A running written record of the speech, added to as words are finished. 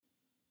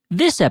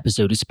This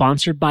episode is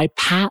sponsored by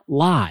Pat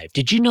Live.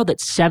 Did you know that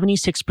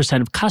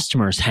 76% of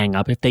customers hang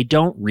up if they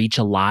don't reach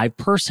a live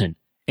person?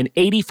 And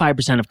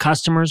 85% of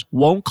customers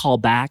won't call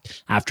back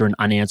after an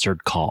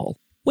unanswered call.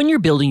 When you're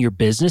building your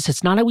business,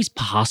 it's not always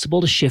possible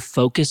to shift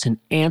focus and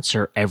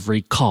answer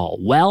every call.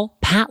 Well,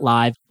 Pat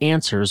Live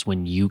answers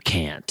when you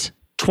can't.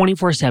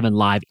 24/7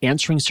 live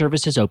answering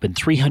services open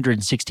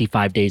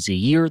 365 days a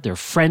year. Their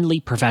friendly,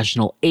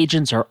 professional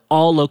agents are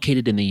all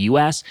located in the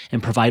U.S.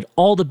 and provide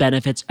all the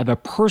benefits of a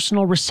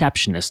personal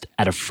receptionist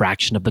at a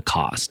fraction of the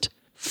cost.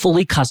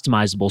 Fully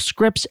customizable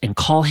scripts and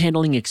call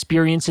handling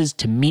experiences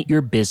to meet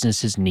your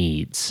business's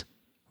needs.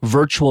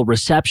 Virtual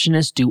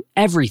receptionists do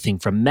everything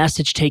from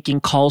message taking,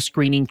 call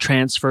screening,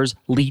 transfers,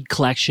 lead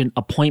collection,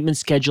 appointment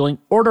scheduling,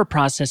 order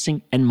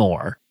processing, and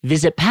more.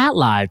 Visit Pat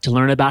Live to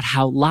learn about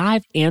how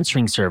live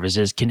answering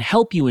services can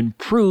help you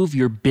improve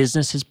your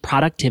business's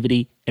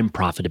productivity and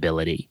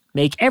profitability.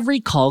 Make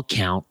every call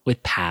count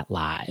with Pat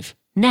Live.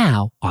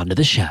 Now, on to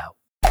the show.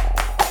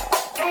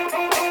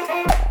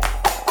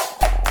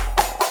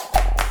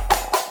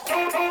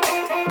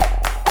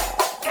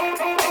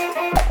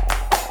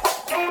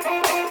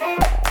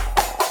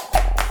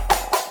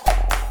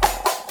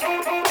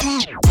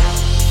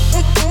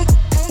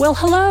 Well,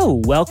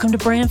 hello. Welcome to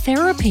Brand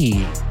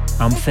Therapy.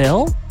 I'm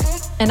Phil.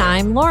 And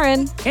I'm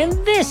Lauren. And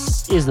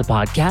this is the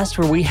podcast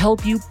where we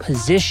help you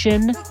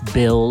position,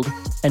 build,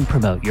 and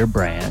promote your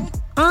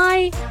brand.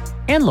 I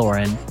and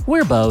Lauren,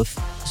 we're both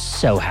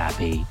so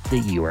happy that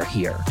you are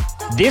here.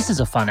 This is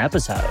a fun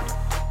episode.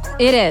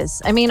 It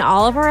is. I mean,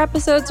 all of our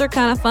episodes are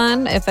kind of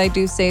fun, if I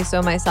do say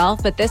so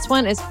myself, but this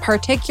one is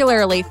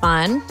particularly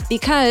fun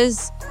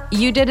because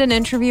you did an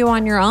interview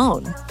on your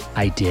own.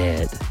 I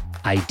did.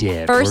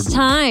 First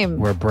time.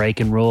 We're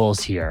breaking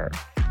rules here.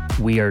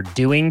 We are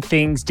doing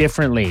things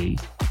differently.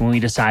 When we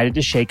decided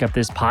to shake up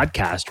this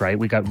podcast, right?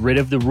 We got rid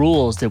of the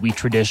rules that we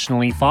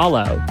traditionally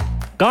follow.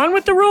 Gone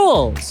with the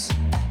rules.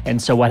 And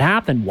so what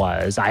happened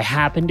was I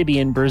happened to be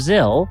in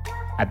Brazil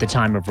at the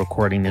time of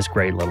recording this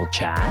great little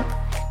chat.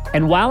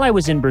 And while I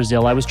was in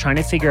Brazil, I was trying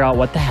to figure out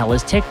what the hell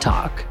is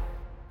TikTok.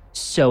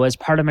 So as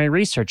part of my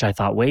research, I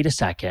thought, wait a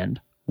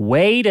second.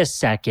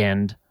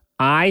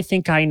 I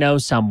think I know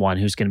someone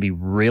who's going to be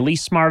really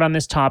smart on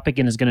this topic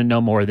and is going to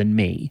know more than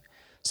me.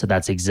 So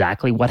that's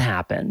exactly what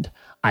happened.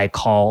 I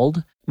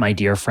called my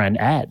dear friend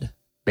Ed,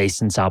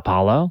 based in Sao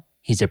Paulo.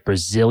 He's a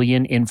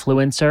Brazilian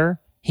influencer.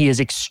 He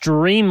is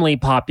extremely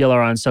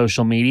popular on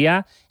social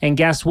media. And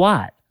guess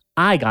what?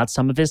 I got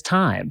some of his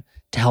time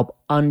to help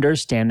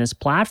understand this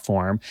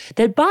platform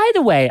that, by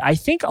the way, I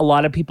think a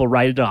lot of people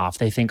write it off.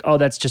 They think, oh,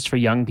 that's just for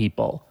young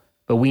people.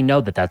 But we know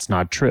that that's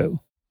not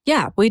true.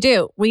 Yeah, we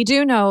do. We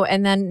do know.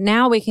 And then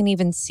now we can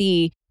even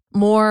see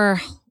more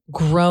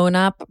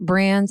grown-up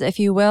brands, if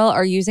you will,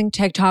 are using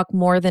TikTok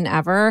more than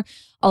ever.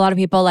 A lot of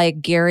people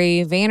like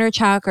Gary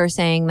Vaynerchuk are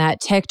saying that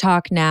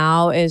TikTok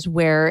now is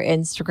where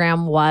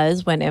Instagram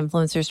was when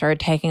influencers started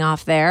taking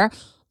off there.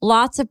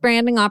 Lots of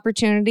branding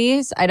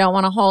opportunities. I don't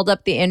want to hold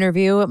up the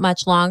interview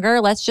much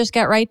longer. Let's just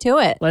get right to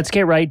it. Let's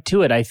get right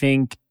to it. I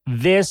think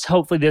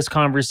hopefully this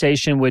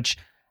conversation, which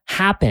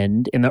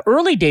happened in the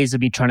early days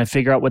of me trying to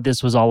figure out what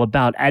this was all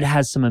about, Ed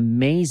has some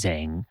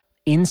amazing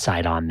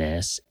insight on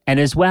this. And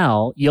as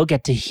well, you'll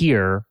get to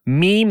hear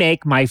me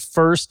make my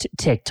first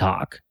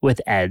TikTok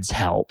with Ed's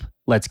help.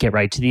 Let's get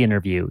right to the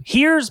interview.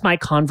 Here's my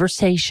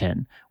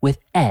conversation with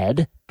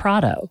Ed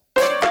Prado.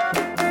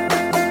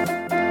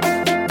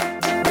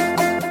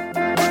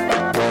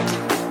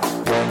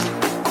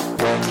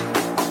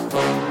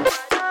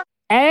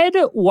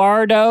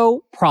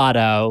 Eduardo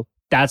Prado.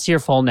 That's your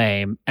full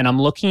name. And I'm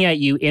looking at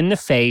you in the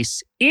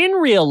face in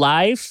real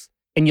life,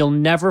 and you'll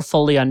never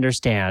fully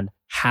understand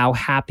how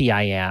happy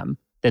I am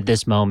that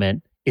this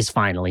moment is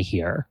finally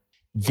here.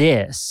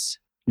 This,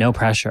 no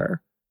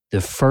pressure, the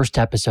first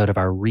episode of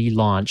our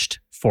relaunched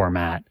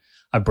format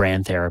of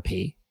Brand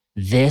Therapy.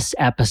 This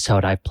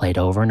episode I've played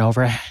over and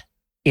over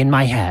in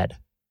my head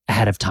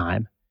ahead of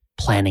time,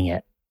 planning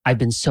it. I've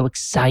been so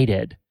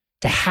excited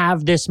to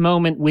have this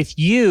moment with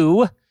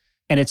you,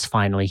 and it's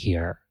finally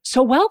here.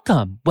 So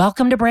welcome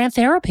to Brand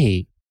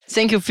Therapy.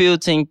 Thank you, Phil.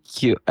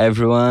 Thank you,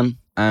 everyone.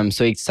 I'm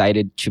so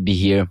excited to be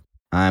here.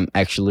 I'm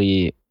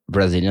actually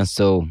Brazilian,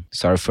 so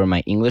sorry for my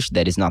English.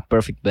 That is not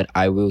perfect, but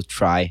I will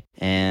try.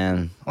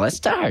 And let's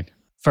start.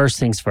 First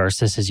things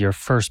first, this is your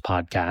first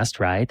podcast,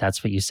 right?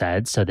 That's what you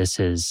said. So this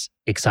is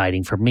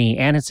exciting for me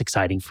and it's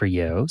exciting for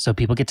you. So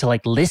people get to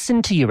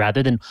listen to you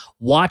rather than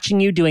watching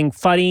you doing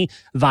funny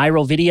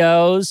viral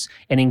videos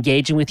and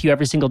engaging with you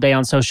every single day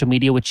on social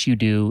media, which you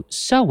do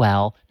so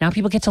well. Now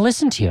people get to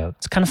listen to you.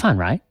 It's kind of fun,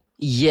 right?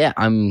 Yeah,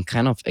 I'm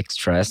kind of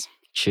stressed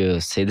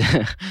to say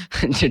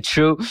the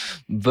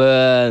truth,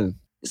 but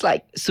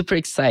it's super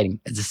exciting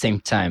at the same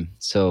time.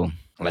 So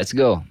let's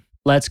go.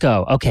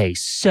 Okay,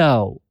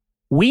 so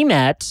we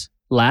met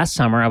last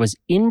summer. I was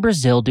in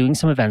Brazil doing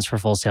some events for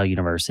Full Sail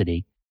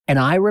University. And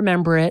I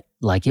remember it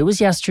like it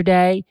was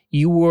yesterday.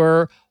 You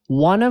were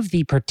one of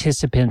the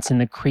participants in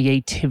the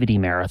creativity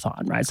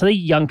marathon, right? So the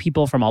young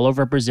people from all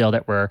over Brazil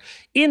that were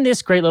in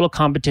this great little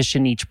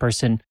competition, each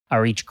person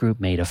or each group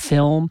made a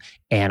film.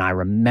 And I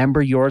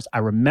remember yours. I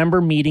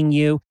remember meeting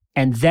you.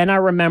 And then I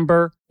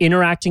remember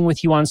interacting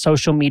with you on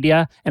social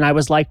media. And I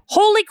was like,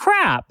 holy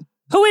crap,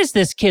 who is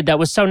this kid that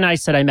was so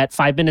nice that I met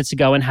 5 minutes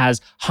ago and has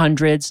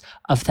hundreds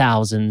of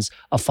thousands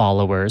of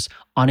followers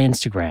on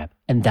Instagram?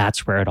 And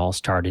that's where it all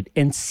started.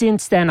 And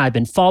since then, I've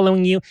been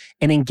following you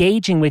and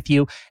engaging with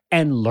you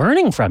and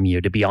learning from you,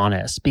 to be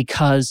honest,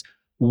 because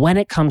when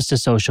it comes to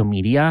social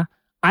media,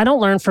 I don't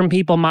learn from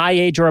people my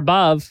age or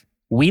above.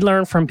 We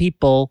learn from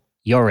people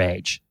your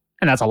age.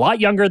 And that's a lot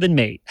younger than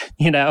me,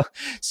 you know?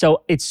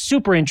 So it's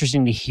super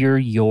interesting to hear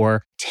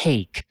your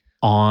take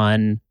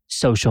on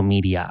social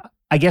media.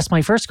 I guess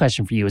my first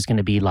question for you is going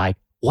to be like,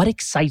 what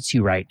excites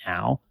you right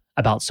now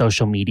about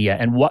social media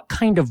and what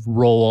kind of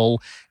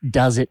role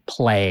does it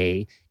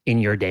play in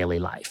your daily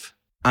life?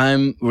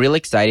 I'm really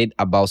excited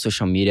about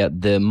social media.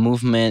 The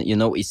movement,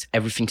 it's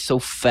everything so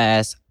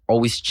fast,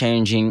 always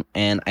changing.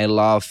 And I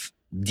love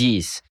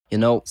this.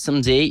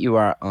 Someday you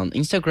are on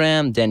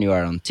Instagram, then you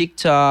are on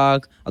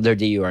TikTok, other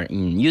day you are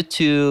in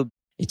YouTube.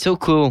 It's so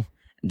cool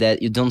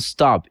that you don't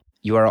stop.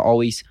 You are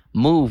always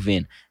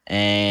moving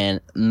and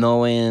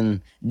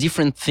knowing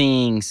different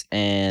things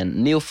and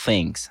new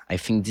things. I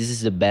think this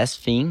is the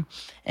best thing.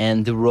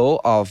 And the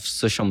role of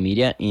social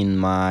media in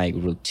my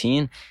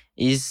routine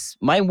is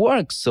my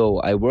work. So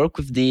I work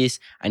with this.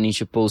 I need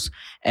to post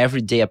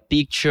every day a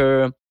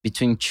picture,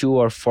 between 2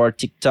 or 4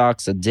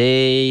 TikToks a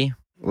day.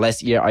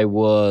 Last year, I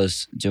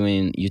was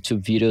doing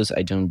YouTube videos.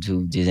 I don't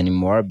do this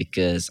anymore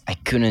because I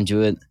couldn't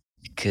do it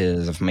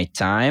because of my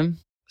time.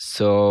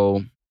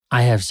 So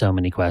I have so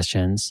many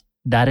questions.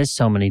 That is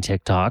so many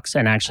TikToks.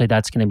 And actually,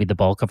 that's going to be the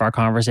bulk of our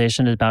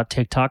conversation about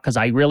TikTok because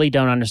I really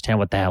don't understand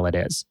what the hell it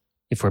is,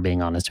 if we're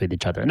being honest with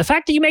each other. And the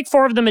fact that you make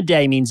 4 of them a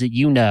day means that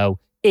you know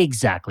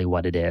exactly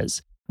what it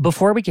is.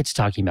 Before we get to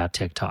talking about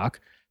TikTok,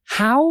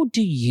 how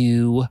do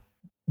you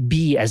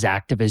be as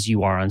active as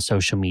you are on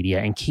social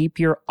media and keep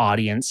your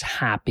audience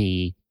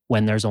happy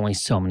when there's only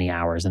so many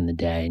hours in the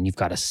day and you've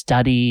got to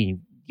study,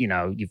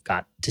 you've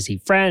got to see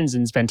friends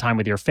and spend time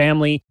with your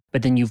family,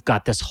 but then you've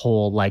got this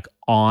whole like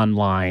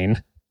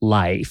online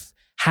life.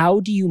 How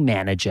do you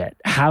manage it?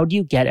 How do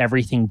you get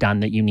everything done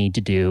that you need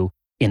to do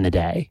in the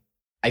day?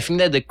 I think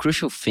that the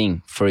crucial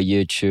thing for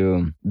you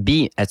to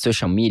be at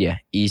social media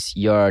is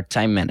your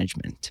time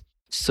management.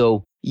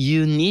 So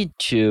you need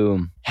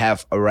to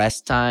have a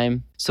rest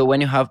time. So when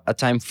you have a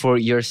time for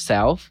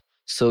yourself,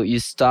 so you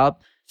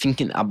stop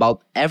thinking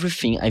about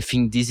everything. I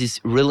think this is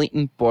really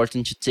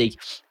important to take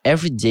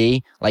every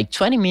day, like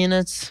 20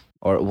 minutes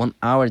or 1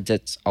 hour.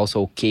 That's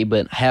also okay,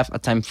 but have a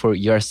time for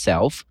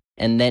yourself.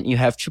 And then you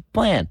have to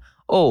plan,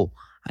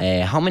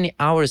 how many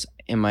hours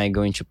am I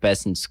going to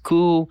pass in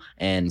school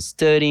and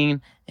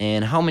studying?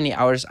 And how many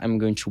hours I'm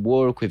going to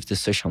work with the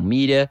social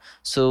media?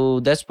 So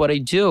that's what I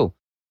do.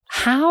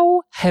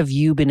 How have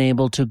you been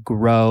able to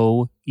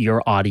grow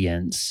your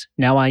audience?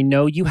 Now, I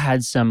know you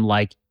had some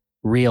like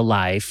real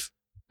life,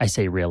 I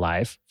say real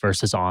life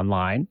versus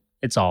online.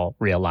 It's all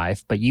real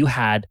life, but you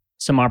had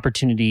some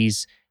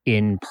opportunities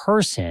in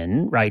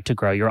person, right, to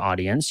grow your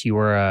audience. You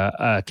were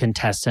a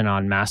contestant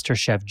on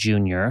MasterChef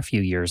Junior a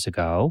few years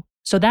ago.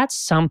 So that's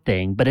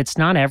something, but it's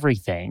not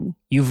everything.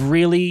 You've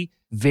really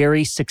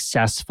very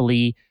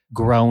successfully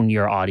grown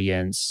your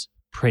audience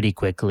pretty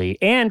quickly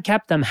and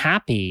kept them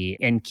happy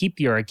and keep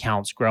your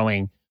accounts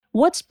growing.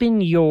 What's been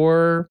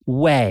your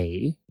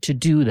way to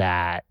do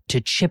that,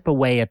 to chip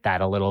away at that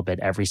a little bit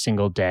every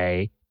single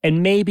day?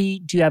 And maybe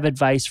do you have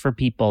advice for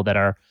people that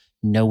are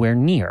nowhere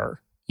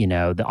near,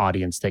 the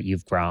audience that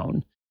you've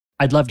grown?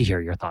 I'd love to hear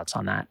your thoughts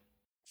on that.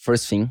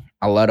 First thing,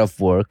 a lot of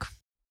work.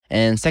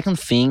 And second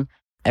thing,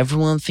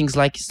 everyone thinks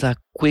like it's like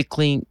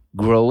quickly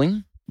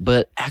growing,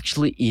 but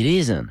actually it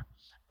isn't.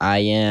 I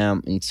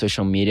am in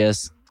social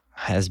medias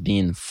has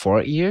been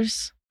 4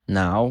 years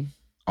now,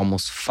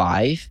 almost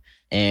 5.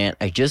 And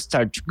I just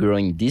started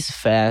growing this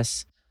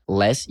fast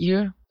last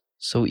year.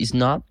 So it's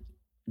not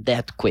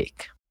that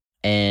quick.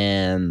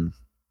 And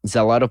it's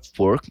a lot of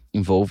work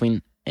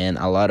involving and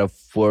a lot of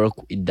work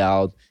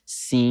without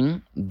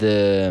seeing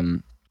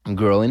the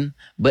growing.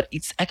 But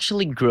it's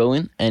actually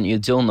growing and you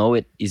don't know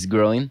it is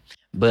growing.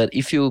 But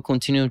if you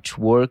continue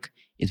to work,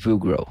 it will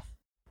grow.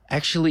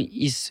 Actually,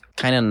 it's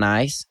kind of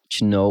nice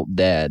to know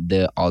that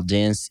the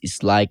audience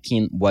is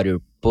liking what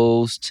you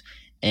post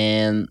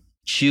and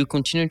to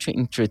continue to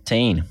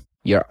entertain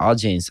your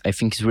audience. I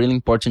think it's really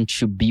important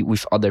to be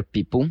with other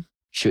people,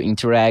 to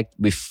interact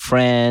with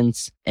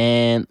friends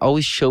and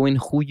always showing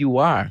who you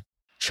are,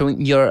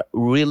 showing your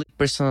real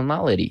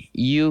personality.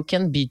 You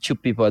can be 2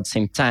 people at the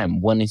same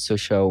time, one in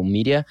social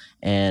media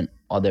and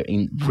other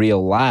in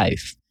real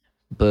life,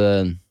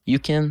 but you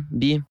can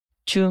be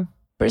 2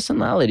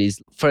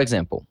 personalities. For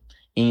example,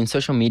 in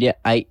social media,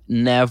 I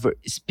never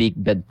speak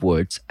bad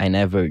words. I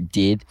never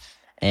did.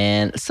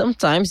 And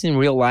sometimes in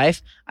real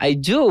life, I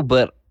do.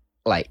 But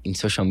like in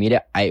social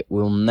media, I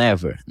will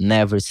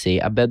never say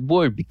a bad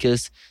word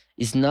because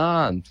it's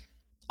not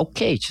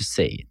okay to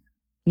say it.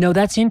 No,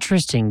 that's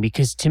interesting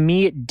because to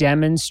me, it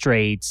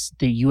demonstrates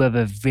that you have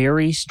a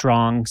very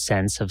strong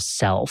sense of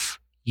self.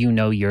 you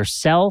know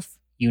yourself,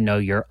 you know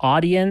your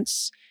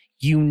audience,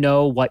 you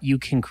know what you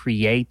can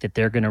create that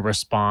they're going to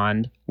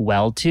respond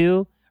well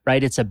to,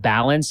 right? It's a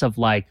balance of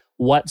like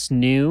what's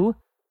new,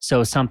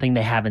 so something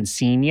they haven't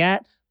seen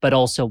yet, but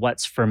also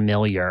what's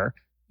familiar.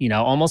 You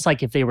know, almost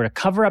like if they were to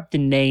cover up the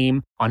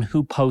name on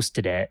who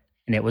posted it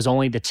and it was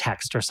only the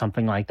text or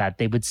something like that,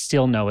 they would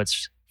still know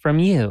it's from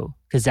you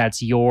because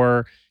that's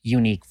your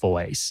unique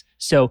voice.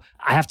 So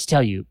I have to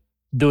tell you,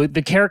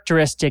 the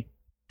characteristic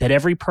that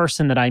every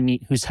person that I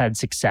meet who's had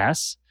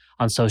success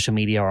on social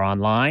media or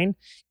online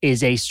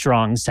is a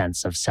strong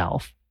sense of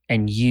self.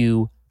 And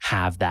you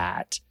have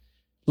that.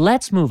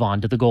 Let's move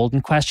on to the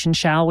golden question,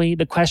 shall we?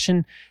 The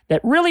question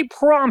that really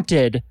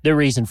prompted the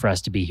reason for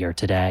us to be here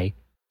today,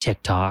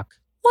 TikTok.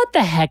 What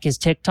the heck is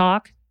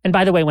TikTok? And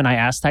by the way, when I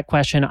ask that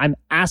question, I'm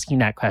asking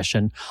that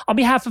question on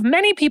behalf of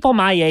many people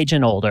my age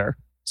and older.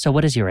 So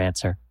what is your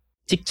answer?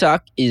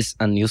 TikTok is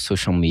a new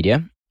social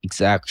media.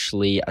 It's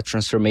actually a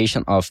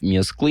transformation of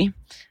Musical.ly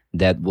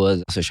that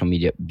was social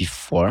media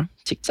before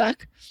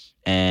TikTok.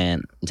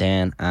 And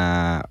then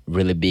a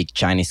really big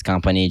Chinese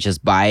company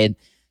just buy it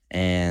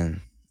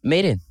and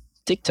made it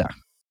TikTok.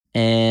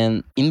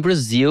 And in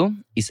Brazil,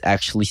 it's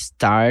actually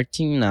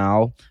starting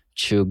now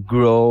to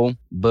grow.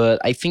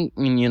 But I think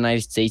in the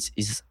United States,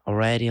 it's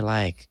already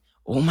like,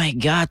 oh my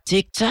God,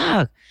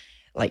 TikTok.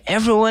 Like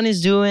everyone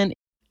is doing.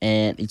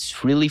 And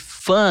it's really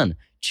fun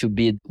to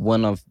be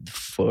one of the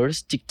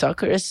first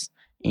TikTokers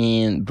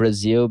in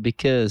Brazil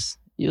because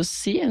you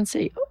see and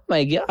say, oh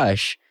my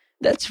gosh,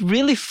 that's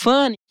really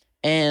fun.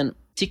 And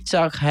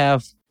TikTok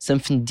have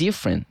something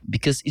different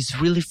because it's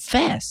really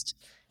fast.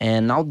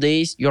 And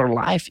nowadays, your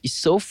life is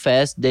so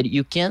fast that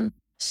you can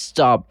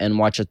stop and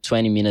watch a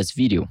 20 minutes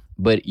video,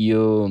 but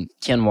you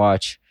can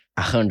watch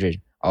 100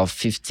 or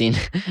 15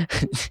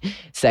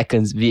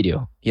 seconds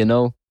video, you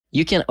know?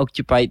 You can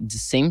occupy the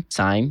same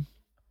time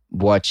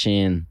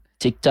watching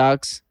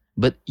TikToks,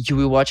 but you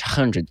will watch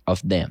 100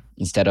 of them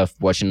instead of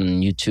watching a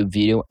YouTube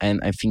video. And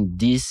I think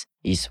this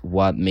is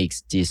what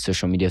makes this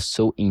social media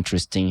so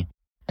interesting.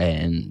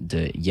 And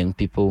the young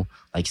people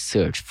like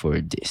search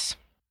for this.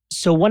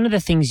 So one of the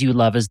things you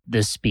love is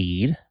the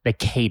speed, the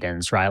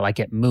cadence, right? Like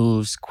it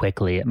moves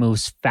quickly. It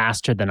moves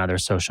faster than other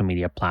social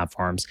media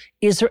platforms.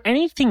 Is there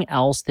anything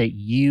else that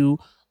you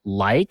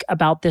like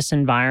about this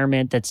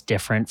environment that's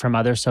different from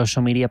other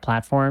social media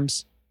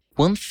platforms?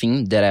 One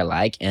thing that I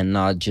like, and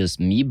not just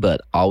me,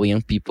 but all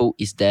young people,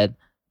 is that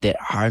there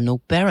are no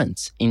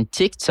parents in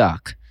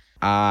TikTok.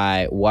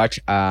 I watch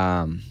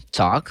a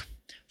talk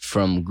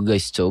from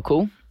Guga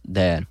Stocco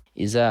that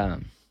is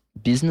a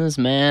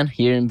businessman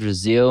here in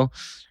Brazil.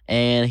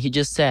 And he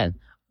just said,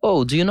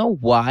 oh, do you know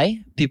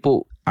why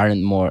people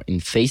aren't more in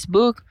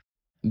Facebook?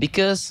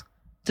 Because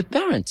the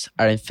parents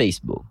are in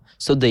Facebook.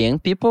 So the young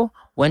people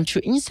went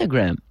to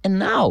Instagram. And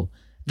now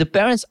the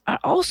parents are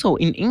also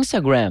in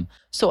Instagram.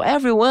 So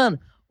everyone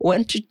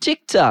went to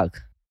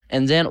TikTok.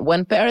 And then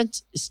when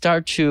parents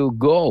start to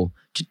go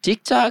to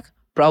TikTok,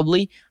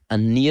 probably a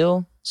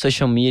new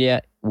social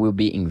media will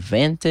be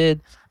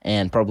invented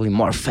and probably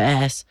more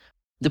fast.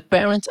 The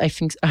parents, I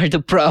think, are the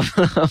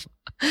problem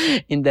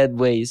in that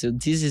way. So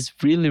this is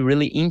really,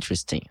 really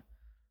interesting.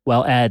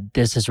 Well, Ed,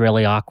 this is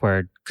really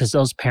awkward because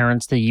those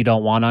parents that you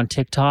don't want on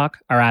TikTok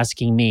are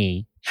asking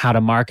me how to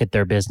market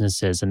their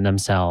businesses and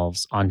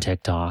themselves on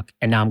TikTok.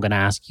 And now I'm going to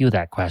ask you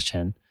that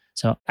question.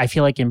 So I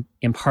feel like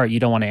in part, you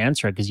don't want to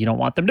answer it because you don't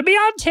want them to be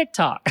on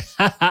TikTok.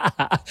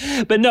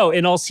 But no,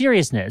 in all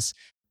seriousness,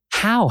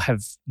 how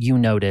have you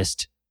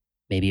noticed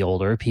maybe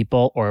older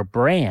people or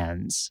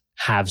brands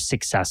have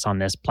success on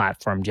this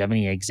platform? Do you have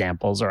any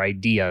examples or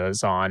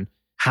ideas on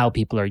how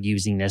people are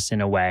using this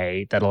in a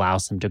way that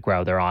allows them to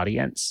grow their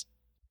audience?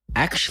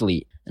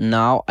 Actually,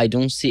 now I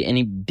don't see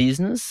any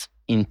business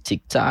in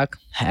TikTok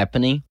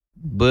happening,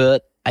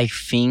 but I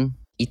think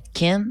it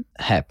can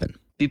happen.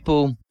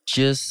 People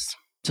just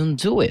don't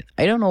do it.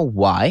 I don't know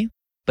why,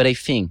 but I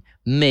think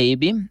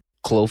maybe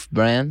clothes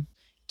brand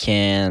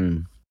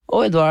can,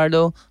 oh,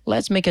 Eduardo,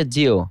 let's make a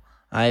deal.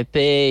 I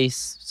pay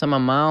some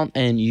amount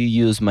and you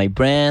use my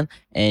brand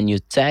and you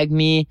tag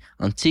me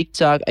on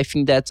TikTok. I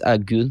think that's a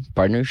good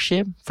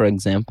partnership, for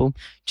example,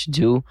 to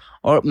do.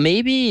 Or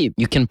maybe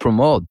you can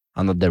promote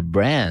another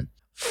brand.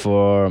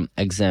 For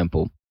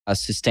example, a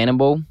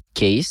sustainable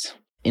case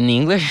in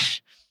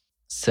English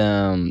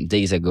some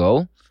days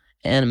ago.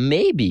 And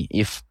maybe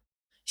if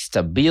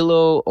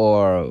Stabilo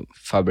or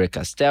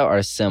Faber-Castell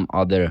or some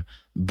other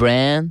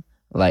brand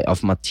like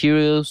of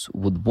materials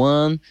would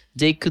want,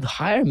 they could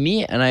hire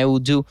me and I will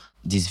do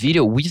this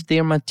video with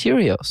their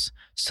materials.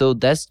 So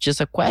that's just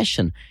a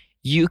question.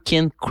 You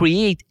can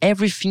create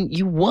everything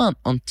you want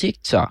on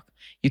TikTok.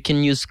 You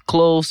can use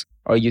clothes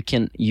or you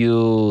can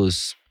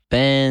use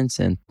pens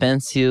and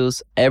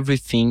pencils.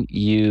 Everything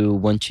you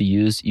want to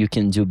use, you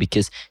can do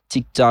because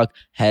TikTok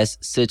has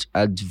such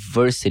a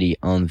diversity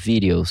on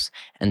videos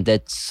and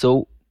that's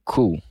so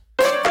cool.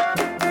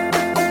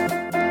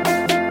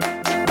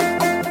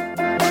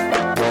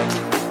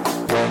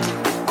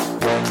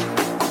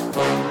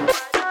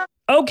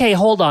 Okay,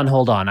 hold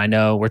on. I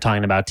know we're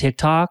talking about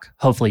TikTok.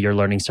 Hopefully you're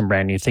learning some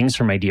brand new things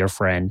from my dear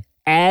friend,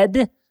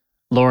 Ed.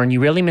 Lauren, you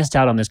really missed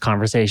out on this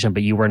conversation,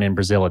 but you weren't in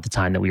Brazil at the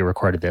time that we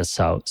recorded this.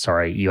 So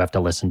sorry, you have to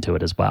listen to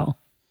it as well.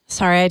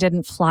 Sorry, I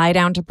didn't fly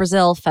down to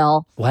Brazil,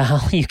 Phil.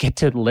 Well, you get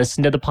to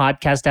listen to the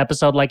podcast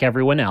episode like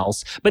everyone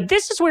else. But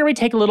this is where we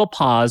take a little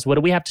pause. What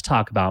do we have to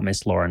talk about,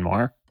 Miss Lauren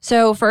Moore?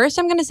 So first,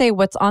 I'm going to say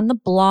what's on the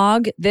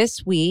blog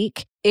this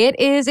week. It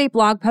is a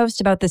blog post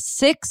about the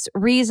 6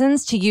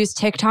 reasons to use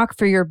TikTok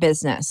for your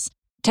business.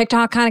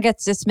 TikTok kind of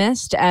gets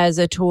dismissed as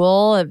a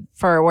tool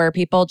for where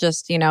people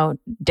just,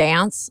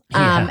 dance.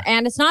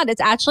 And it's not.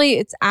 It's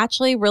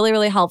actually really,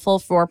 really helpful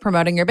for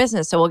promoting your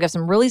business. So we'll give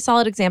some really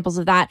solid examples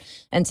of that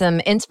and some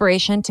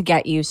inspiration to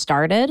get you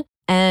started.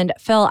 And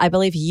Phil, I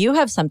believe you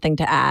have something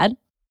to add.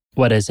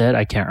 What is it?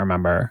 I can't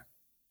remember.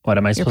 What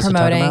am I supposed to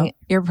talk about?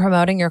 You're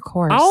promoting your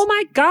course. Oh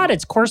my God,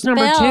 it's course number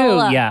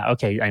Phil. 2. Yeah,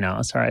 okay, I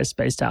know. Sorry, I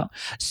spaced out.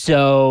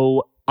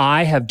 So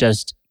I have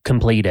just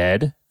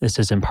completed, this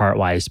is in part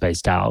why I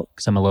spaced out,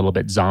 because I'm a little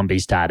bit zombie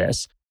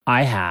status.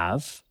 I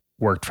have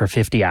worked for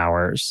 50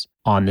 hours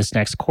on this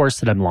next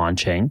course that I'm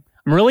launching.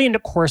 I'm really into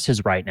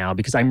courses right now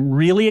because I'm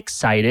really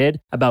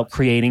excited about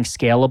creating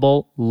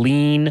scalable,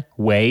 lean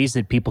ways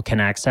that people can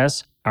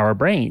access our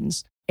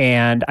brains.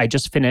 And I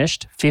just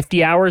finished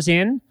 50 hours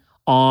in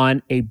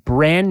on a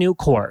brand new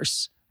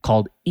course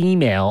called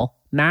Email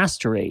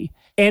Mastery.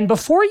 And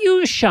before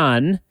you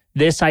shun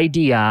this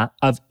idea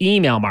of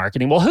email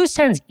marketing, well, who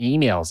sends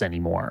emails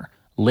anymore?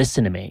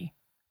 Listen to me.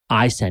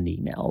 I send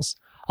emails.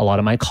 A lot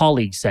of my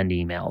colleagues send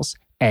emails.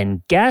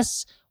 And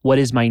guess what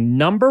is my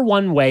number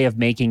one way of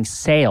making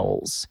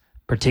sales,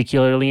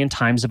 particularly in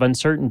times of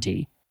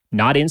uncertainty?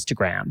 Not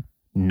Instagram,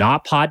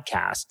 not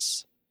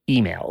podcasts,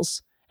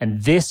 emails.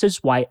 And this is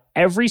why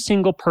every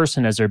single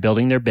person, as they're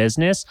building their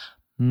business,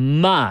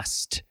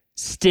 must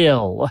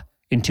still,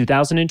 in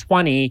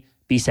 2020,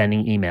 be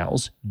sending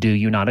emails. Do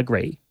you not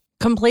agree?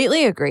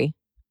 Completely agree.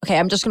 Okay,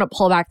 I'm just going to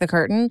pull back the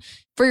curtain.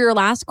 For your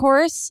last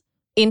course,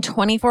 in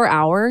 24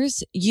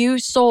 hours, you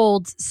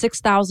sold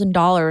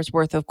 $6,000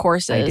 worth of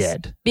courses. I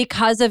did.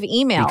 Because of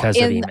email.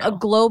 In a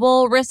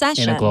global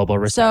recession. In a global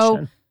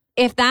recession. So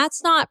if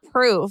that's not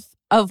proof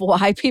of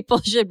why people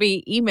should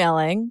be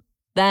emailing,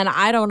 then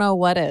I don't know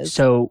what is.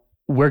 So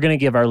we're going to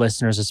give our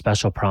listeners a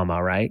special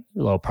promo, right?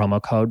 A little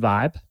promo code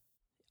vibe.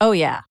 Oh,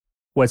 yeah.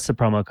 What's the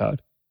promo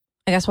code?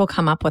 I guess we'll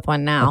come up with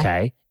one now.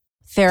 Okay.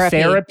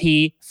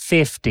 Therapy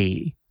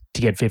 50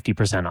 to get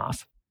 50%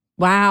 off.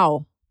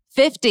 Wow.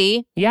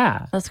 50?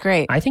 Yeah. That's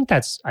great. I think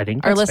that's our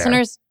fair.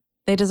 listeners,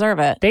 they deserve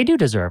it. They do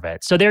deserve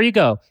it. So there you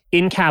go.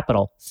 In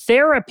capital,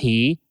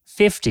 Therapy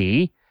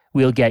 50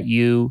 will get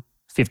you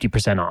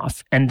 50%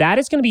 off. And that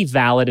is going to be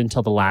valid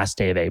until the last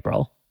day of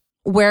April.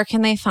 Where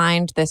can they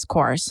find this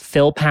course?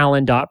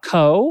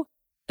 philpallen.co.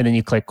 And then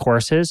you click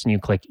courses and you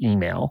click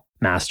email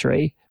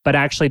mastery. But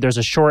actually, there's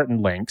a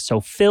shortened link. So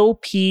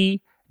philp.al/email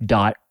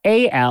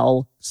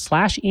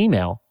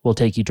will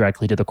take you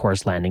directly to the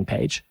course landing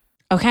page.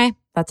 Okay,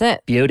 that's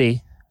it.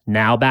 Beauty.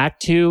 Now back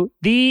to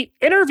the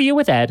interview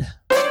with Ed.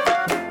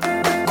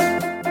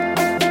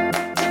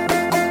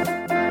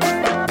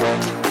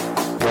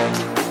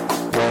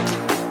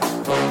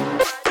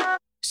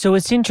 So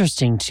it's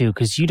interesting too,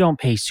 because you don't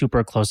pay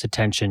super close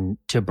attention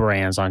to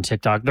brands on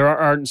TikTok. There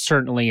aren't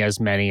certainly as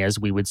many as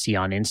we would see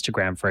on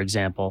Instagram, for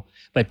example.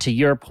 But to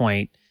your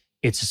point,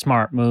 it's a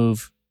smart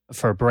move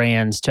for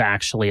brands to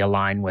actually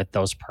align with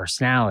those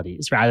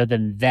personalities. Rather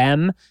than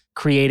them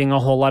creating a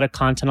whole lot of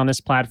content on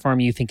this platform,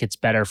 you think it's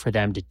better for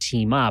them to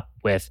team up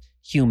with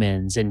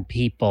humans and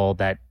people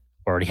that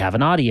already have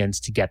an audience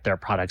to get their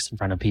products in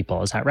front of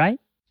people. Is that right?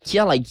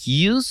 Yeah, like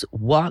use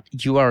what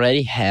you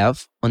already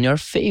have on your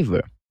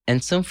favor.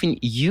 And something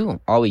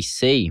you always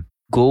say,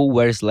 go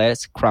where it's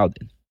less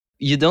crowded.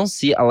 You don't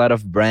see a lot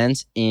of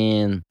brands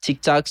in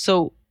TikTok.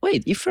 So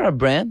wait, if you're a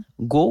brand,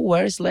 go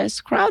where it's less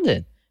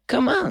crowded.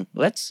 Come on,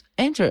 let's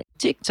enter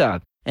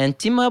TikTok and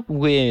team up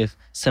with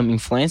some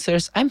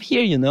influencers. I'm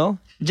here,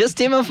 Just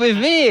team up with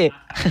me.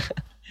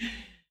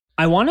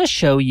 I want to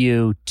show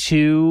you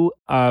 2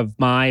 of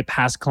my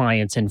past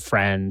clients and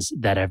friends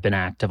that have been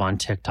active on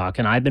TikTok,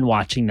 and I've been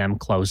watching them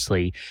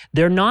closely.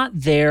 They're not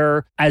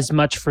there as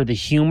much for the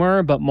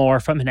humor, but more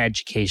from an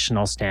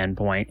educational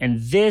standpoint. And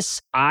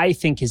this, I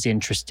think, is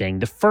interesting.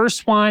 The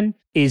first one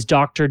is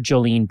Dr.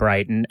 Jolene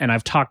Brighton, and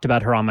I've talked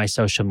about her on my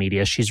social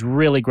media. She's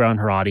really grown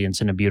her audience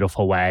in a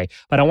beautiful way.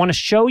 But I want to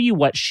show you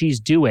what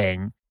she's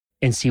doing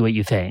and see what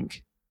you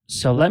think.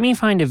 So let me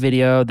find a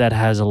video that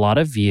has a lot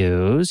of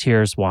views.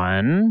 Here's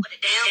one.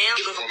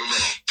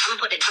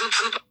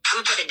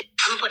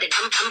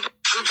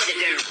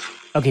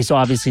 Okay, so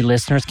obviously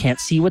listeners can't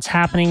see what's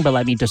happening, but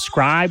let me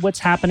describe what's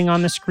happening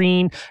on the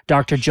screen.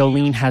 Dr.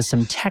 Jolene has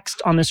some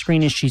text on the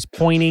screen and she's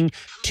pointing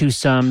to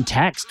some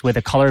text with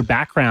a colored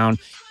background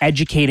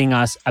educating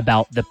us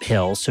about the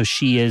pill. So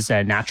she is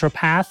a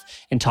naturopath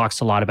and talks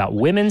a lot about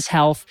women's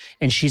health.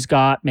 And she's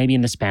got, maybe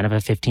in the span of a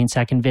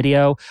 15-second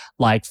video,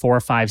 like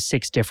 4, 5,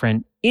 6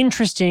 different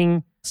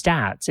interesting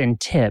stats and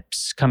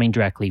tips coming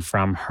directly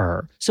from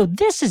her. So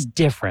this is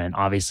different,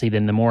 obviously,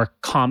 than the more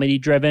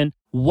comedy-driven.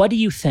 What do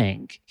you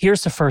think?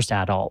 Here's the first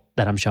adult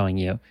that I'm showing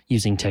you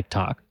using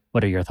TikTok.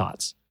 What are your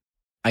thoughts?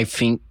 I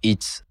think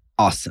it's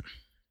awesome,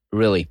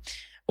 really.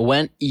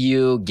 When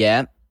you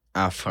get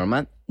a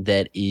format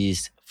that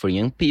is for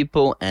young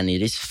people and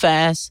it is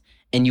fast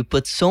and you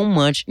put so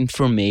much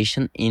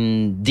information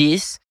in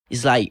this,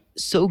 it's like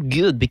so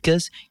good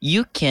because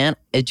you can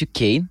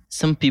educate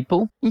some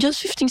people in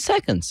just 15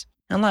 seconds.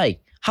 And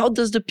like, how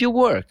does the pill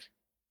work?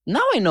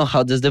 Now I know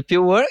how does the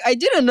pill work. I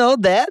didn't know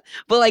that,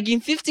 but like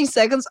in 15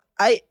 seconds,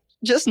 I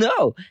just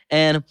know.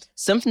 And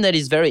something that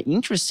is very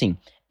interesting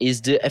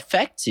is the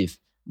effective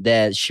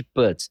that she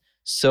puts.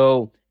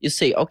 So you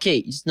say, okay,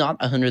 it's not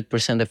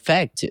 100%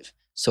 effective.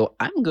 So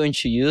I'm going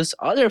to use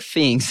other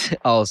things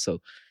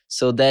also.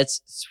 So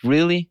that's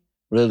really,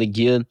 really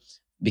good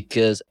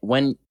because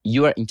when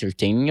you are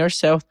entertaining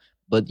yourself,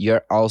 but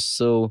you're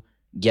also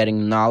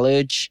getting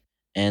knowledge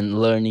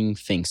and learning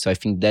things. So I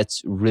think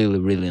that's really,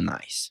 really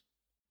nice.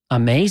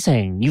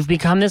 Amazing. You've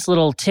become this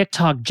little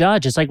TikTok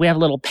judge. It's like we have a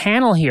little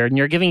panel here and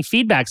you're giving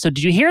feedback. So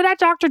did you hear that,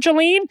 Dr.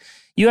 Jolene?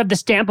 You have the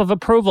stamp of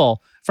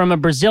approval from a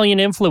Brazilian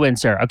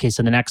influencer. Okay,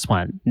 so the next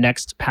one,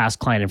 next past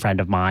client and friend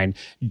of mine,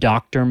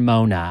 Dr.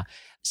 Mona.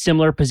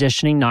 Similar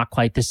positioning, not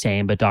quite the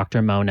same, but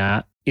Dr.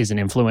 Mona is an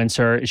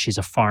influencer. She's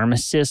a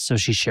pharmacist, so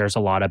she shares a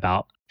lot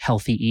about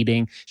healthy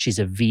eating. She's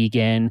a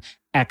vegan,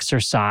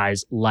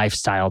 exercise,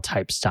 lifestyle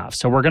type stuff.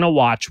 So we're going to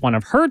watch one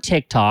of her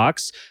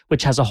TikToks,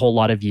 which has a whole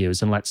lot of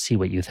views, and let's see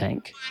what you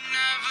think.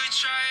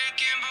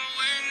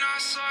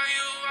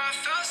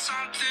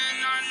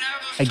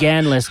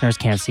 Again, listeners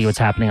can't see what's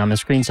happening on the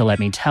screen, so let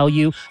me tell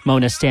you.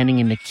 Mona's standing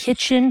in the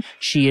kitchen.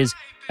 She is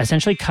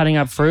essentially cutting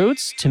up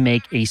fruits to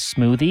make a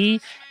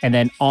smoothie. And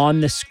then on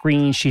the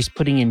screen, she's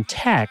putting in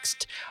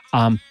text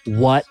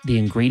what the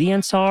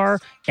ingredients are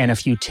and a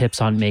few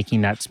tips on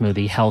making that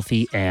smoothie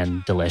healthy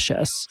and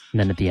delicious. And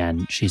then at the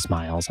end, she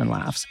smiles and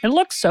laughs and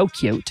looks so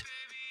cute.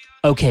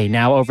 Okay,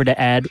 now over to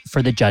Ed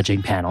for the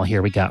judging panel.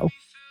 Here we go.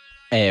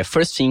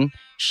 First thing,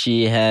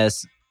 she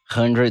has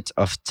hundreds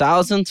of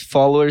thousands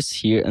followers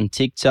here on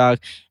TikTok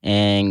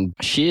and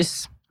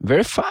she's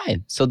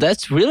verified. So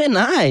that's really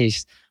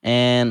nice.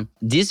 And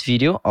this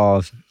video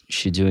of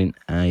she doing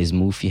a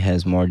smoothie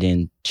has more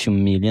than 2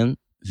 million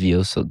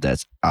views. So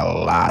that's a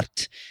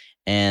lot.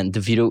 And the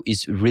video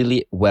is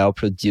really well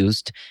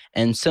produced.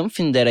 And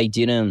something that I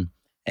didn't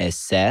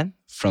say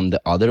from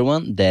the other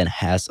one that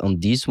has on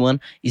this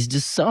one is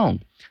the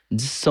song. The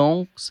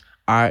songs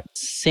are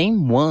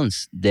same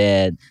ones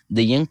that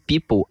the young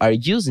people are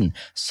using.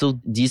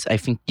 So this, I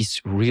think,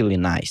 is really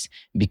nice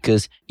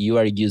because you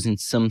are using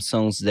some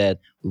songs that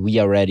we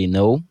already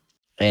know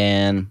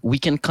and we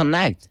can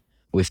connect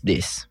with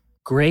this.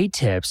 Great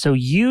tip. So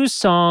use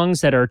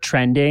songs that are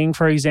trending,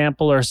 for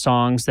example, or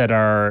songs that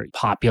are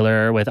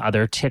popular with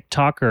other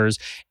TikTokers.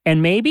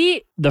 And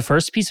maybe the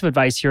first piece of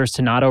advice here is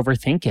to not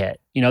overthink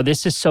it. You know,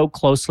 this is so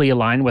closely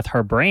aligned with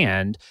her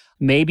brand.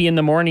 Maybe in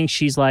the morning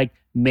she's like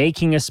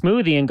making a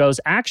smoothie and goes,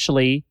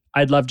 actually,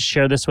 I'd love to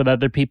share this with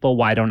other people.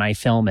 Why don't I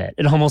film it?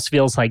 It almost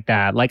feels like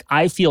that. Like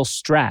I feel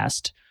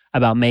stressed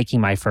about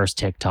making my first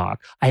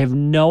TikTok. I have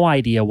no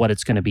idea what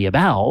it's going to be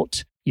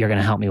about. You're going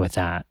to help me with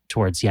that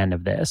towards the end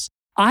of this.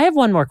 I have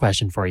one more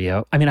question for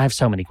you. I mean, I have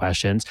so many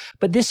questions,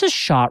 but this is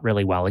shot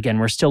really well. Again,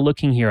 we're still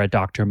looking here at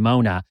Dr.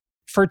 Mona.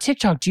 For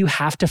TikTok, do you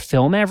have to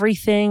film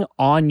everything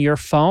on your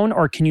phone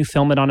or can you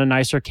film it on a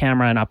nicer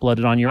camera and upload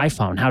it on your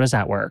iPhone? How does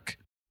that work?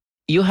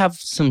 You have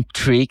some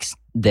tricks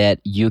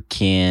that you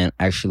can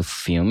actually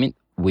film it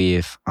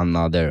with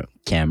another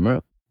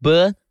camera,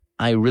 but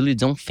I really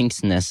don't think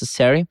it's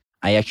necessary.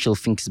 I actually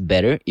think it's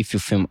better if you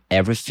film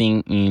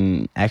everything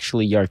in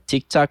actually your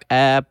TikTok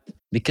app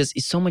because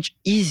it's so much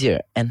easier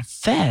and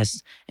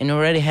fast and you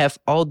already have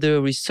all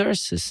the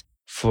resources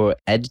for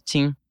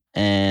editing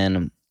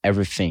and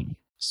everything.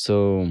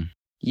 So,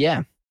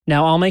 yeah.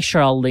 Now, I'll make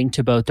sure I'll link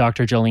to both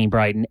Dr. Jolene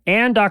Brighton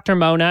and Dr.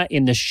 Mona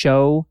in the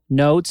show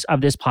notes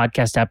of this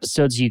podcast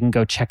episode so you can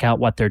go check out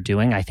what they're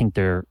doing. I think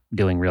they're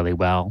doing really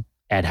well.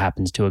 Ed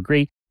happens to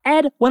agree.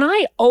 Ed, when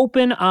I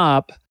open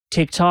up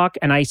TikTok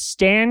and I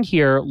stand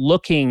here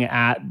looking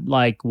at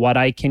like what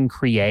I can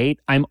create,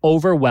 I'm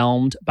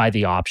overwhelmed by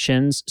the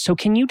options. So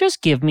can you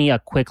just give me a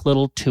quick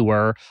little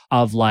tour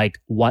of like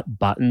what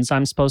buttons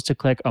I'm supposed to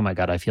click? Oh my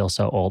God, I feel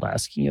so old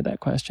asking you that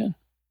question.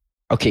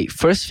 Okay,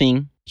 first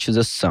thing, choose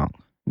a song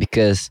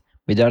because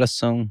without a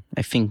song,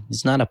 I think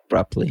it's not a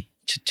properly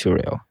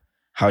tutorial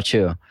how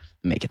to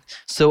make it.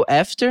 So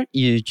after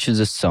you choose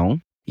a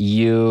song,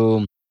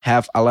 you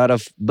have a lot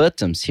of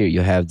buttons here.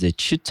 You have the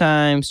 2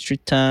 times, 3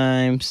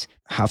 times,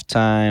 half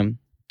time,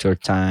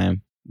 third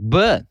time.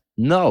 But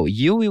no,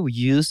 you will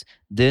use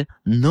the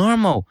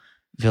normal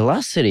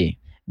velocity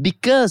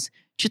because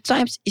 2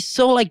 times is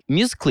so like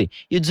Musical.ly.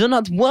 You do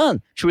not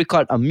want to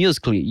record a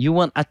Musical.ly. You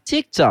want a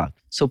TikTok.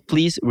 So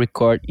please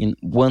record in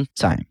 1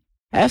 time.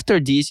 After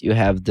this, you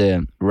have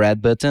the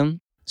red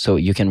button. So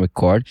you can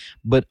record,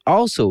 but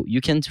also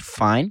you can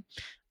define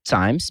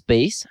time,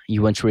 space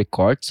you want to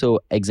record. So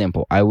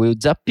example, I will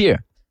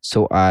disappear.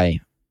 So I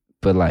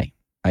put like,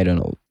 I don't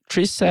know,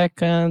 3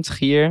 seconds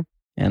here.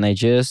 And I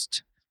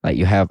just like,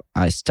 you have,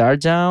 I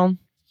start down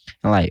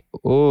and like,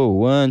 oh,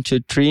 1, 2,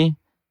 3,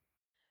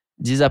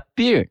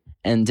 disappear.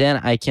 And then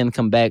I can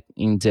come back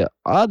in the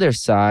other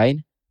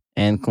side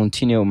and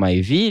continue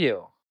my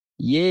video.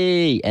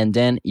 Yay. And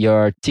then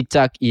your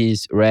TikTok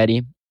is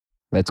ready.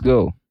 Let's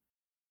go.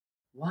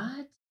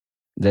 What?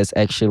 That's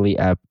actually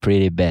a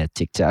pretty bad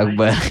TikTok,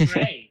 but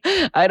Great.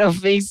 I don't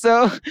think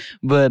so.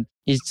 But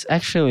it's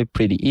actually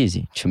pretty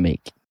easy to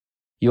make.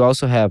 You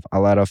also have a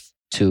lot of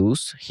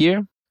tools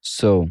here.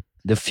 So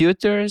the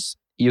filters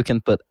you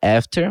can put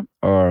after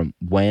or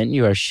when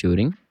you are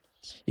shooting.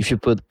 If you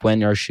put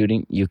when you're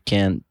shooting, you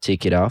can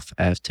take it off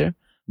after,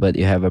 but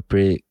you have a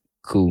pretty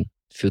cool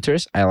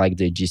filters. I like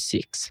the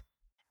G6.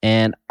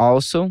 And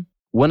also,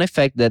 one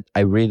effect that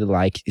I really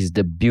like is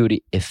the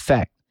beauty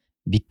effect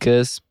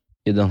because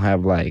you don't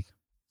have like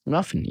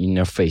nothing in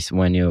your face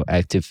when you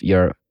active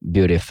your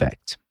beauty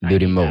effect,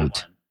 beauty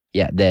mode.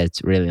 Yeah,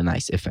 that's really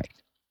nice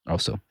effect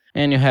also.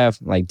 And you have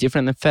like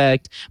different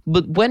effect,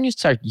 but when you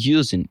start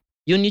using,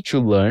 you need to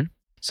learn.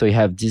 So you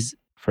have this,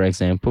 for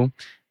example,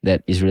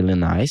 that is really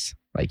nice.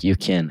 Like you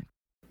can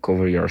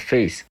cover your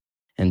face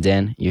and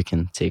then you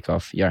can take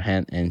off your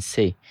hand and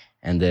say,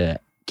 and the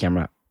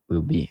camera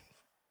will be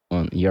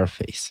on your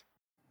face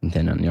and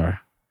then on your,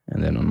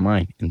 and then on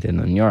mine and then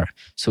on your.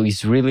 So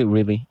it's really,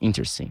 really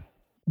interesting.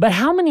 But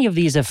how many of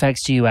these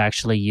effects do you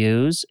actually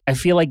use? I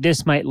feel like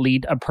this might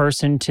lead a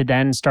person to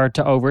then start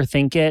to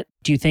overthink it.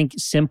 Do you think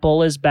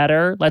simple is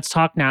better? Let's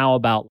talk now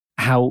about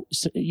how,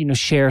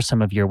 share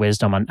some of your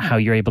wisdom on how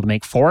you're able to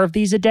make 4 of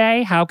these a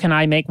day. How can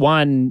I make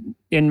 1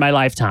 in my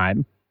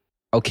lifetime?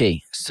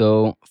 Okay,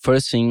 so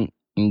first thing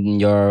in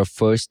your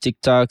first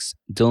TikToks,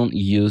 don't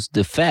use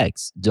the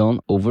facts.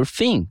 Don't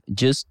overthink.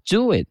 Just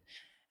do it.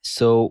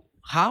 So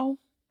how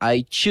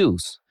I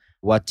choose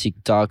what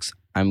TikToks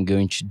I'm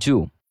going to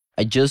do?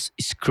 I just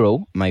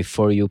scroll my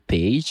For You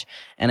page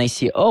and I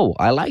see, oh,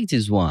 I like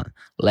this one.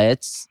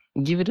 Let's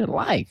give it a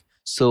like.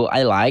 So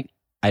I like,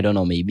 I don't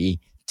know, maybe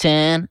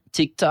 10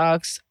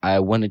 TikToks I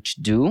want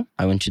to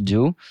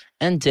do,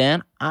 and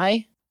then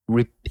I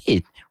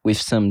repeat with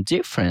some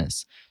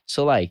difference.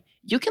 So like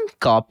you can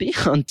copy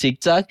on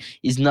TikTok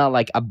is not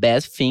like a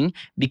bad thing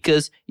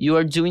because you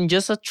are doing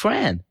just a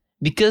trend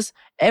because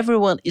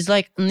everyone is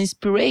like an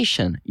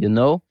inspiration, you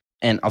know?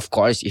 And of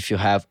course, if you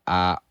have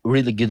a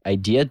really good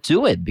idea,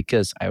 do it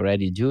because I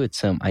already do it.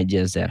 Some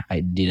ideas that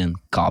I didn't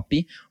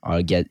copy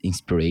or get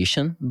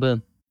inspiration, but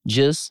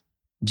just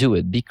do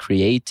it. Be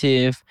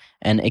creative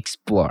and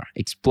explore.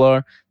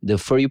 Explore the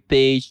For You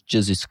page.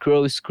 Just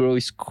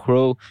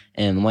scroll.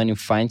 And when you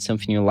find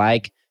something you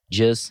like,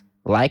 just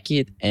like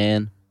it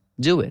and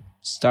do it.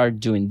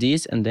 Start doing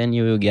this and then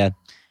you will get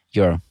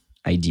your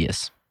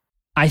ideas.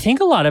 I think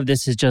a lot of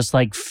this is just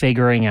like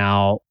figuring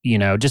out,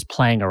 just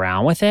playing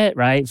around with it,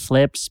 right?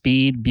 Flip,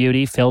 speed,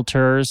 beauty,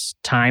 filters,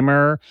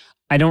 timer.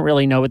 I don't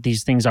really know what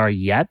these things are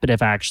yet, but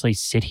if I actually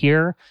sit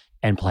here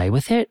and play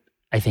with it,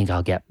 I think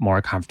I'll get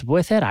more comfortable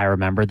with it. I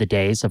remember the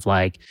days of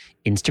like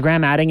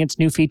Instagram adding its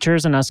new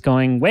features and us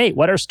going, wait,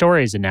 what are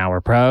stories? And now we're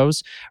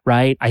pros,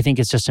 right? I think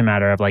it's just a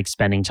matter of like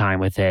spending time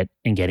with it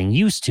and getting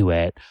used to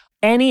it.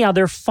 Any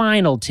other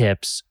final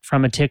tips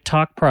from a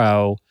TikTok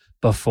pro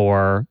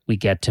before we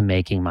get to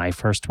making my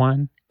first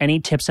one? Any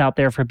tips out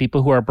there for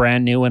people who are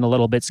brand new and a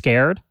little bit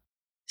scared?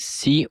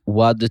 See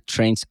what the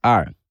trends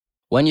are.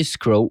 When you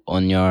scroll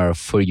on your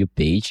For You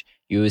page,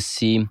 you will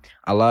see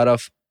a lot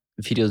of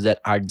videos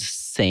that are the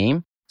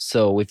same.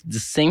 So with the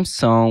same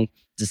song,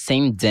 the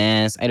same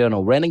dance. I don't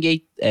know,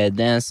 Renegade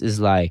dance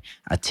is like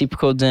a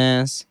typical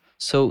dance.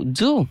 So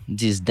do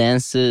these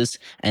dances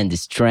and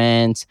these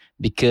trends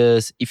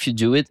because if you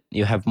do it,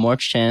 you have more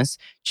chance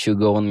to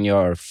go on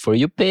your For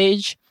You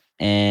page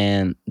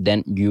and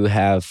then you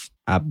have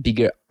a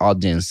bigger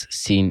audience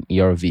seeing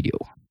your video.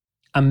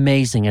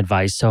 Amazing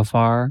advice so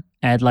far.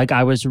 Ed, like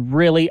I was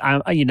really,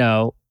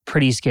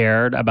 pretty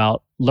scared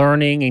about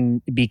learning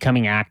and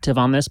becoming active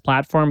on this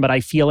platform, but I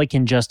feel like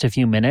in just a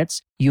few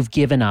minutes, you've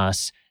given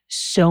us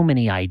so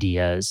many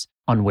ideas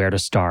on where to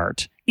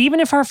start. Even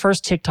if our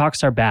first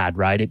TikToks are bad,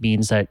 right? It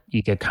means that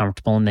you get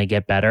comfortable and they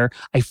get better.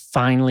 I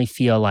finally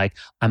feel like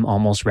I'm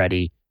almost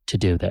ready to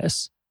do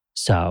this.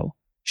 So,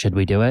 should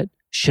we do it?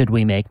 Should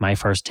we make my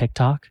first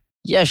TikTok?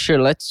 Yeah, sure,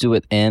 let's do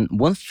it. And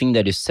one thing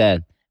that you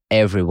said,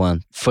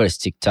 everyone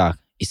first TikTok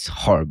is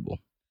horrible.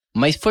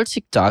 My first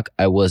TikTok,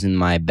 I was in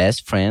my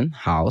best friend's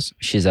house.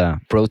 She's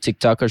a pro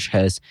TikToker. She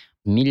has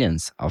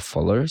millions of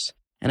followers.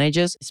 And I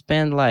just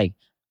spent like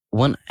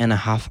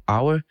 1.5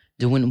 hours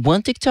doing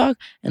one TikTok.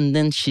 And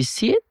then she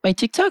see it, my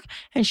TikTok,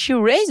 and she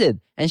raised it.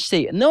 And she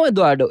say, no,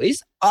 Eduardo,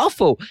 it's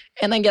awful.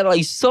 And I get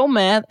like so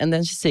mad. And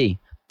then she say,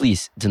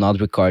 please do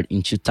not record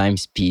in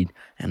 2x speed.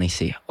 And I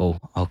say, oh,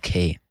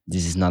 okay,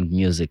 this is not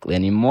musical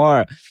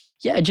anymore.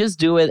 Yeah, just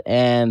do it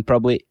and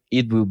probably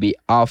it will be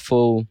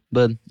awful,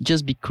 but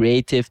just be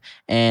creative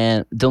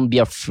and don't be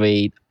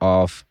afraid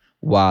of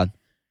what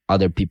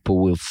other people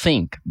will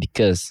think.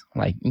 Because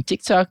like in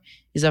TikTok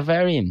is a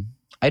very,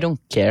 I don't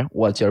care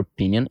what your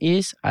opinion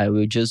is. I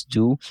will just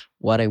do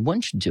what I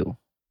want to do.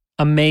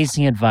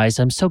 Amazing advice.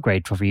 I'm so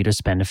grateful for you to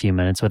spend a few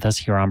minutes with us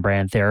here on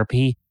Brand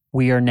Therapy.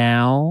 We are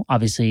now,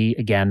 obviously,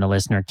 again, the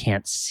listener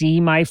can't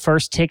see my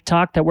first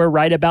TikTok that we're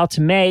right about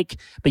to make,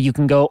 but you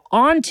can go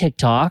on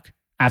TikTok.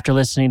 After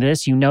listening to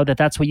this, you know that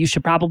that's what you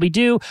should probably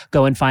do.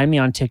 Go and find me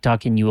on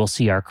TikTok and you will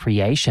see our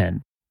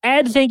creation.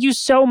 Ed, thank you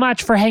so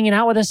much for hanging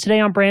out with us today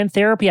on Brand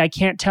Therapy. I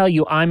can't tell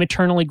you, I'm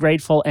eternally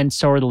grateful, and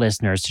so are the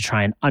listeners, to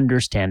try and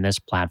understand this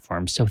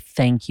platform. So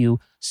thank you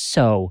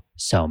so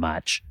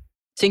much.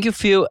 Thank you,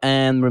 Phil.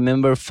 And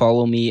remember,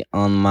 follow me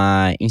on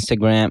my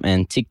Instagram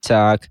and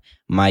TikTok.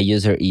 My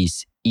user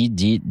is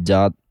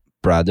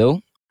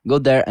ed.prado. Go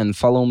there and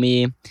follow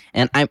me.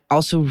 And I'm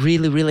also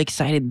really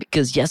excited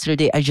because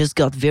yesterday I just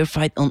got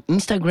verified on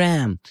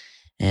Instagram.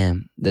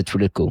 And that's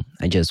really cool.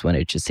 I just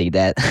wanted to say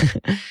that.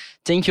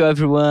 Thank you,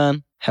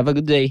 everyone. Have a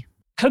good day.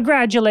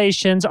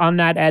 Congratulations on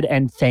that, Ed.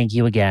 And thank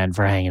you again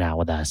for hanging out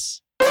with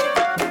us.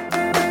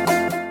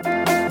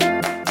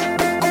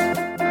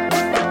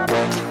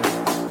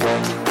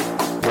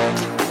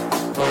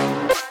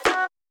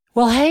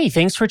 Well, hey,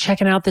 thanks for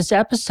checking out this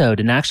episode.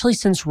 And actually,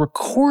 since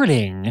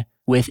recording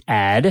with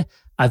Ed,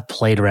 I've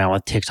played around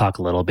with TikTok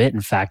a little bit.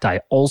 In fact,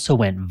 I also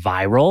went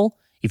viral.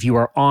 If you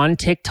are on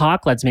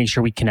TikTok, let's make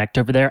sure we connect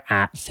over there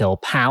at Phil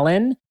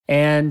Pallen.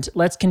 And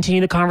let's continue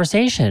the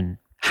conversation.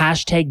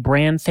 Hashtag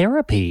Brand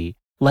Therapy.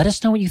 Let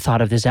us know what you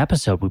thought of this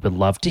episode. We would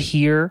love to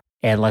hear.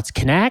 And let's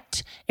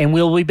connect. And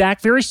we'll be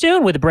back very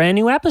soon with a brand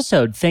new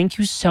episode. Thank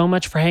you so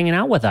much for hanging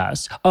out with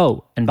us.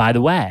 Oh, and by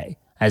the way,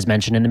 as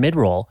mentioned in the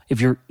mid-roll, if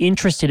you're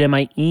interested in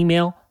my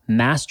email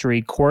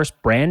mastery course,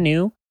 brand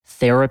new,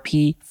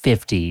 Therapy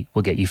 50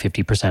 will get you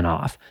 50%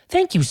 off.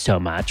 Thank you so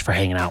much for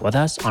hanging out with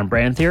us on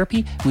Brand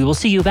Therapy. We will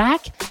see you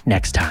back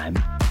next time.